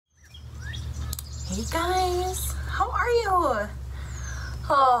Hey guys, how are you?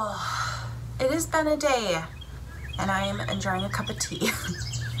 Oh, it has been a day and I am enjoying a cup of tea.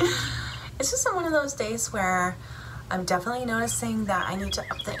 It's just one of those days where I'm definitely noticing that I need to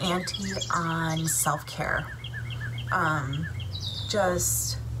up the ante on self-care.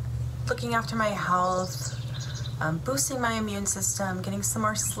 Just looking after my health, boosting my immune system, getting some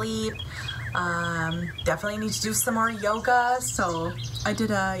more sleep. Definitely need to do some more yoga. So I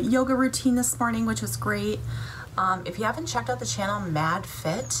did a yoga routine this morning, which was great. If you haven't checked out the channel Mad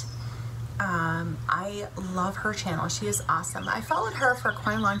Fit, I love her channel. She is awesome. I followed her for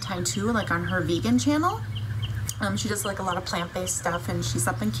quite a long time too, like on her vegan channel. She does like a lot of plant-based stuff and she's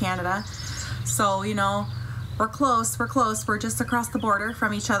up in Canada. So, you know, we're close. We're just across the border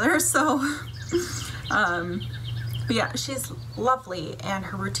from each other. So, but yeah, she's lovely and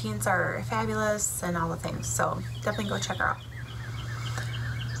her routines are fabulous and all the things. So definitely go check her out.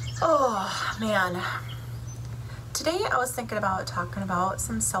 Oh man. Today I was thinking about talking about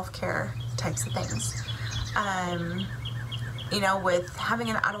some self-care types of things. You know, with having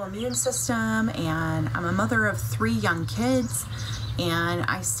an autoimmune system, and I'm a mother of 3 young kids, and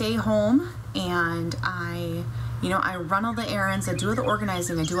I stay home and I run all the errands, I do all the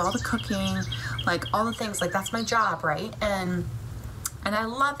organizing, I do all the cooking, like all the things, like that's my job, right? And I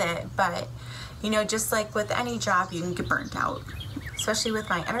love it, but you know, just like with any job, you can get burnt out. Especially with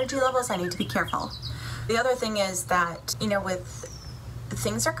my energy levels, I need to be careful. The other thing is that, you know, with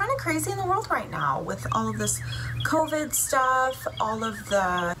things are kind of crazy in the world right now with all of this COVID stuff, all of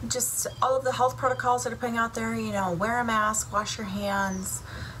the health protocols that are putting out there, you know, wear a mask, wash your hands,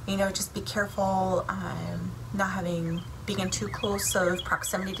 you know, just be careful, being in too close of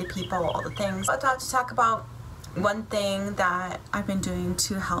proximity to people, all the things. I thought to talk about one thing that I've been doing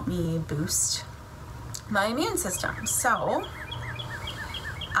to help me boost my immune system. So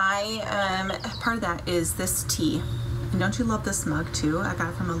part of that is this tea. And don't you love this mug too? I got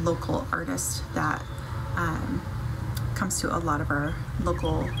it from a local artist that comes to a lot of our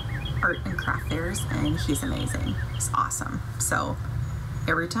local art and craft fairs, and he's amazing. He's awesome. So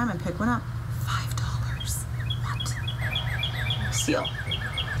every time I pick one up, $5. What? Steal.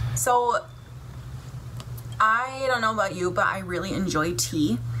 So I don't know about you, but I really enjoy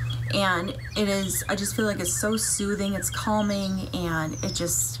tea. And I just feel like it's so soothing, it's calming, and it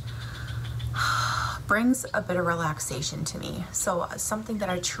just brings a bit of relaxation to me. So something that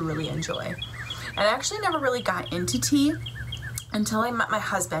I truly enjoy. And I actually never really got into tea until I met my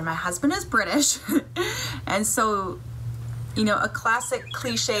husband. My husband is British. And so, you know, a classic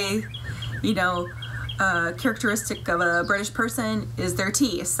cliche, you know, characteristic of a British person is their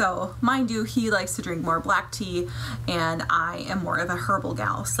tea. So mind you, he likes to drink more black tea and I am more of a herbal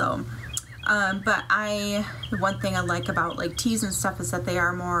gal. So but one thing I like about like teas and stuff is that they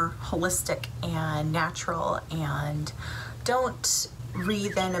are more holistic and natural and don't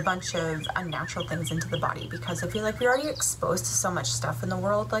breathe in a bunch of unnatural things into the body, because I feel like we're already exposed to so much stuff in the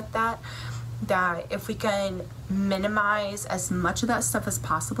world like that if we can minimize as much of that stuff as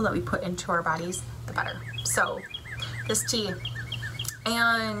possible that we put into our bodies, the better. So this tea,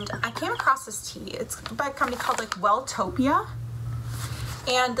 and I came across this tea. It's by a company called like WELLTOPIA.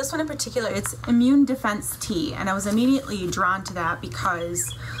 And this one in particular, it's immune defense tea. And I was immediately drawn to that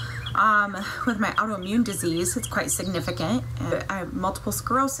because with my autoimmune disease, it's quite significant. I have multiple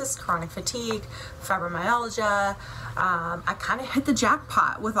sclerosis, chronic fatigue, fibromyalgia. I kind of hit the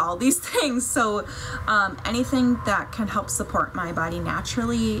jackpot with all these things. So anything that can help support my body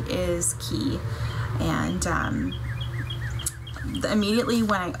naturally is key. And immediately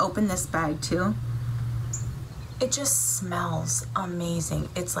when I opened this bag too, it just smells amazing.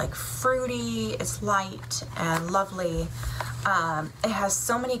 It's like fruity, it's light and lovely. It has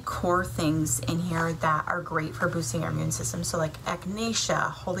so many core things in here that are great for boosting our immune system. So like echinacea,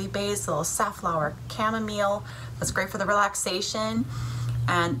 holy basil, safflower, chamomile. That's great for the relaxation.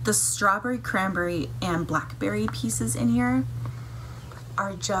 And the strawberry, cranberry, and blackberry pieces in here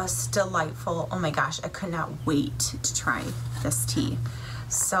are just delightful. Oh my gosh, I could not wait to try this tea.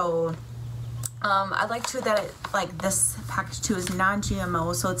 So I like too that this package too is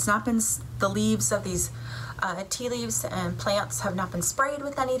non-GMO, so it's not been, the leaves of these tea leaves and plants have not been sprayed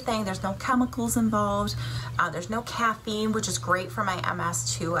with anything. There's no chemicals involved. There's no caffeine, which is great for my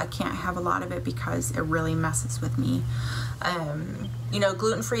MS too. I can't have a lot of it because it really messes with me. You know,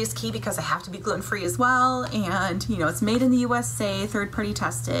 gluten-free is key because I have to be gluten-free as well. And, you know, it's made in the USA, third-party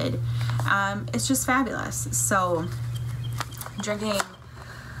tested. It's just fabulous. So I'm drinking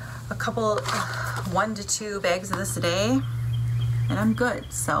a couple, 1 to 2 bags of this a day, and I'm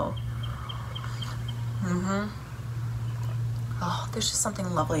good. So, oh, there's just something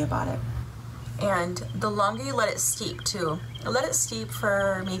lovely about it. And the longer you let it steep too, I let it steep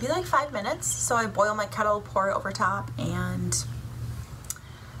for maybe like 5 minutes. So I boil my kettle, pour it over top, and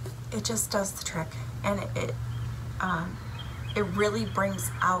it just does the trick. And it really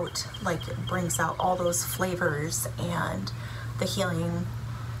brings out all those flavors and the healing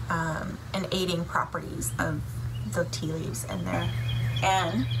and aiding properties of the tea leaves in there.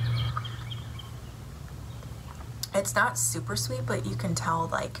 And it's not super sweet, but you can tell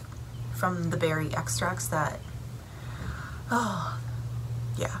like from the berry extracts that, oh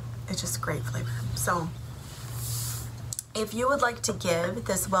yeah, it's just great flavor. So if you would like to give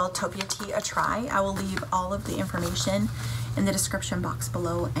this WELLTOPIA tea a try, I will leave all of the information in the description box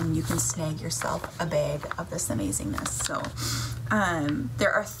below, and you can snag yourself a bag of this amazingness. So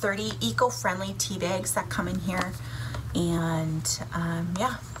there are 30 eco-friendly tea bags that come in here, and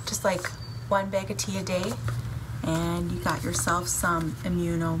yeah, just like 1 bag of tea a day, and you got yourself some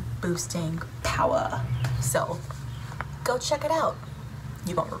immuno boosting power. So go check it out,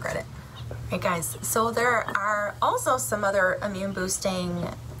 you won't regret it. Hey guys, so there are also some other immune boosting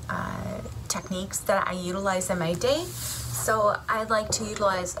techniques that I utilize in my day. So I like to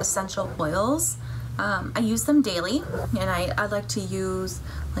utilize essential oils. I use them daily, and I like to use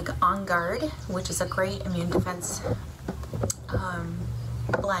like On Guard, which is a great immune defense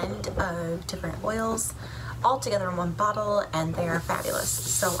blend of different oils all together in 1 bottle, and they are fabulous.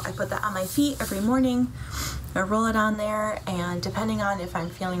 So I put that on my feet every morning. I roll it on there, and depending on if I'm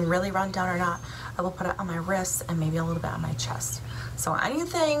feeling really run down or not, I will put it on my wrists and maybe a little bit on my chest. So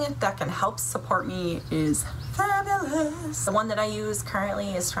anything that can help support me is fabulous. The one that I use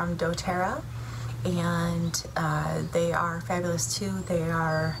currently is from doTERRA, and they are fabulous too. They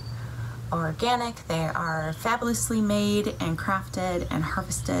are organic, they are fabulously made and crafted and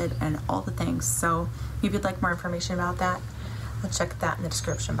harvested and all the things. So if you'd like more information about that, I'll check that in the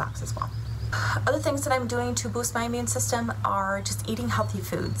description box as well. Other things that I'm doing to boost my immune system are just eating healthy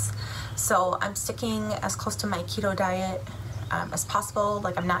foods. So I'm sticking as close to my keto diet as possible.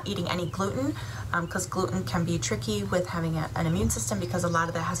 Like, I'm not eating any gluten, because gluten can be tricky with having an immune system, because a lot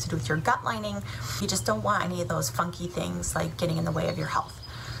of that has to do with your gut lining. You just don't want any of those funky things like getting in the way of your health.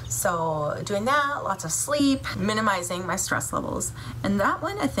 So doing that, lots of sleep, minimizing my stress levels. And that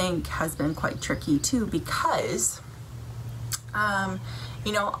one I think has been quite tricky too, because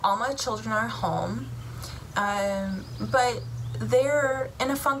you know, all my children are home, but they're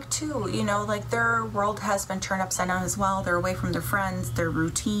in a funk too, you know, like their world has been turned upside down as well. They're away from their friends, their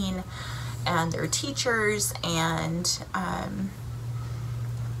routine, and their teachers, and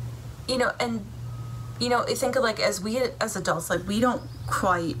you know, I think like as adults, like we don't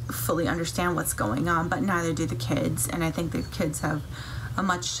quite fully understand what's going on, but neither do the kids. And I think the kids have a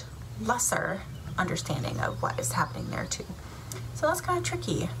much lesser understanding of what is happening there too. So that's kind of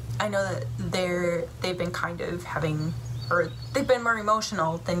tricky. I know that they've been kind of having, or they've been more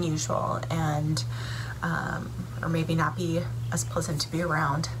emotional than usual, and or maybe not be as pleasant to be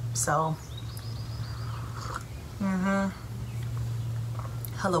around. So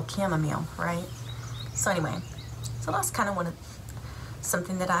hello chamomile, right? So anyway, so that's kind of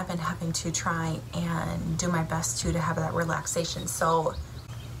something that I've been having to try and do my best to have that relaxation. So,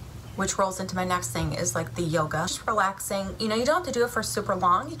 which rolls into my next thing is like the yoga. Just relaxing, you know, you don't have to do it for super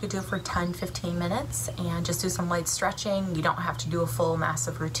long. You could do it for 10-15 minutes and just do some light stretching. You don't have to do a full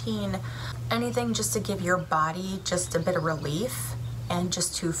massive routine. Anything just to give your body just a bit of relief, and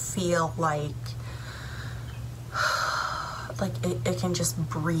just to feel like it can just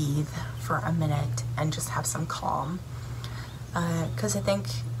breathe for a minute and just have some calm. Because I think,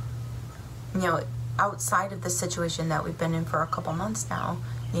 you know, outside of the situation that we've been in for a couple months now,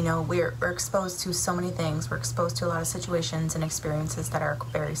 you know, we're exposed to so many things. We're exposed to a lot of situations and experiences that are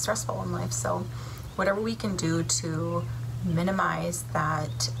very stressful in life. So whatever we can do to minimize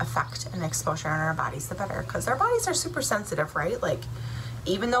that effect and exposure on our bodies, the better. Because our bodies are super sensitive, right? Like,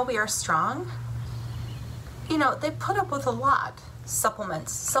 even though we are strong, you know, they put up with a lot.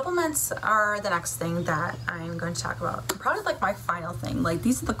 Supplements are the next thing that I'm going to talk about. Probably like my final thing. Like,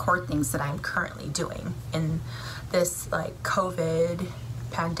 these are the core things that I'm currently doing in this like COVID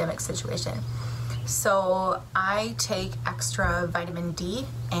pandemic situation. So I take extra vitamin D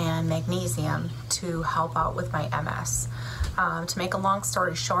and magnesium to help out with my MS. To make a long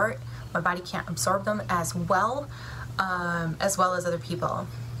story short, my body can't absorb them as well as other people.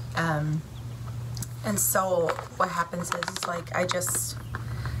 And so what happens is like, I just,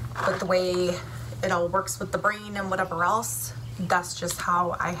 with the way it all works with the brain and whatever else, that's just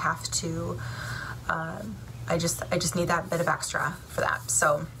how I have to, I just need that bit of extra for that.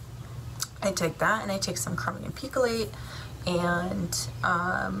 So I take that, and I take some Chromium Picolinate, and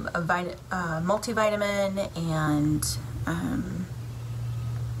a multivitamin, and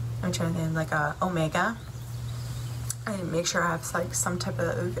I'm trying to think, like a omega. I make sure I have like some type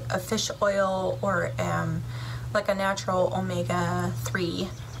of a fish oil or like a natural omega-3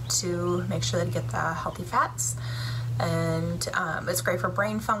 to make sure that I get the healthy fats. And it's great for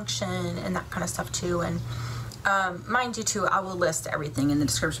brain function and that kind of stuff too. And mind you too, I will list everything in the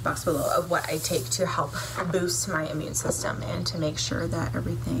description box below of what I take to help boost my immune system and to make sure that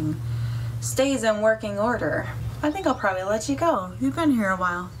everything stays in working order. I think I'll probably let you go. You've been here a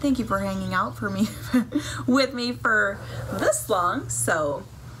while. Thank you for hanging out with me for this long. So,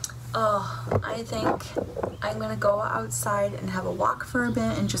 I think I'm gonna go outside and have a walk for a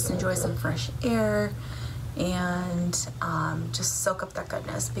bit and just enjoy some fresh air and just soak up that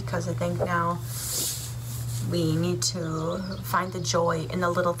goodness, because I think now we need to find the joy in the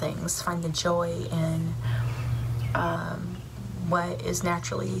little things, find the joy in what is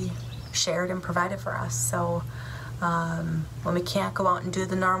naturally shared and provided for us. So when we can't go out and do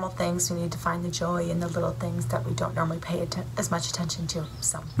the normal things, we need to find the joy in the little things that we don't normally pay as much attention to.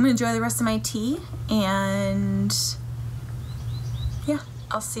 So I'm gonna enjoy the rest of my tea, and yeah,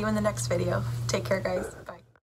 I'll see you in the next video. Take care, guys.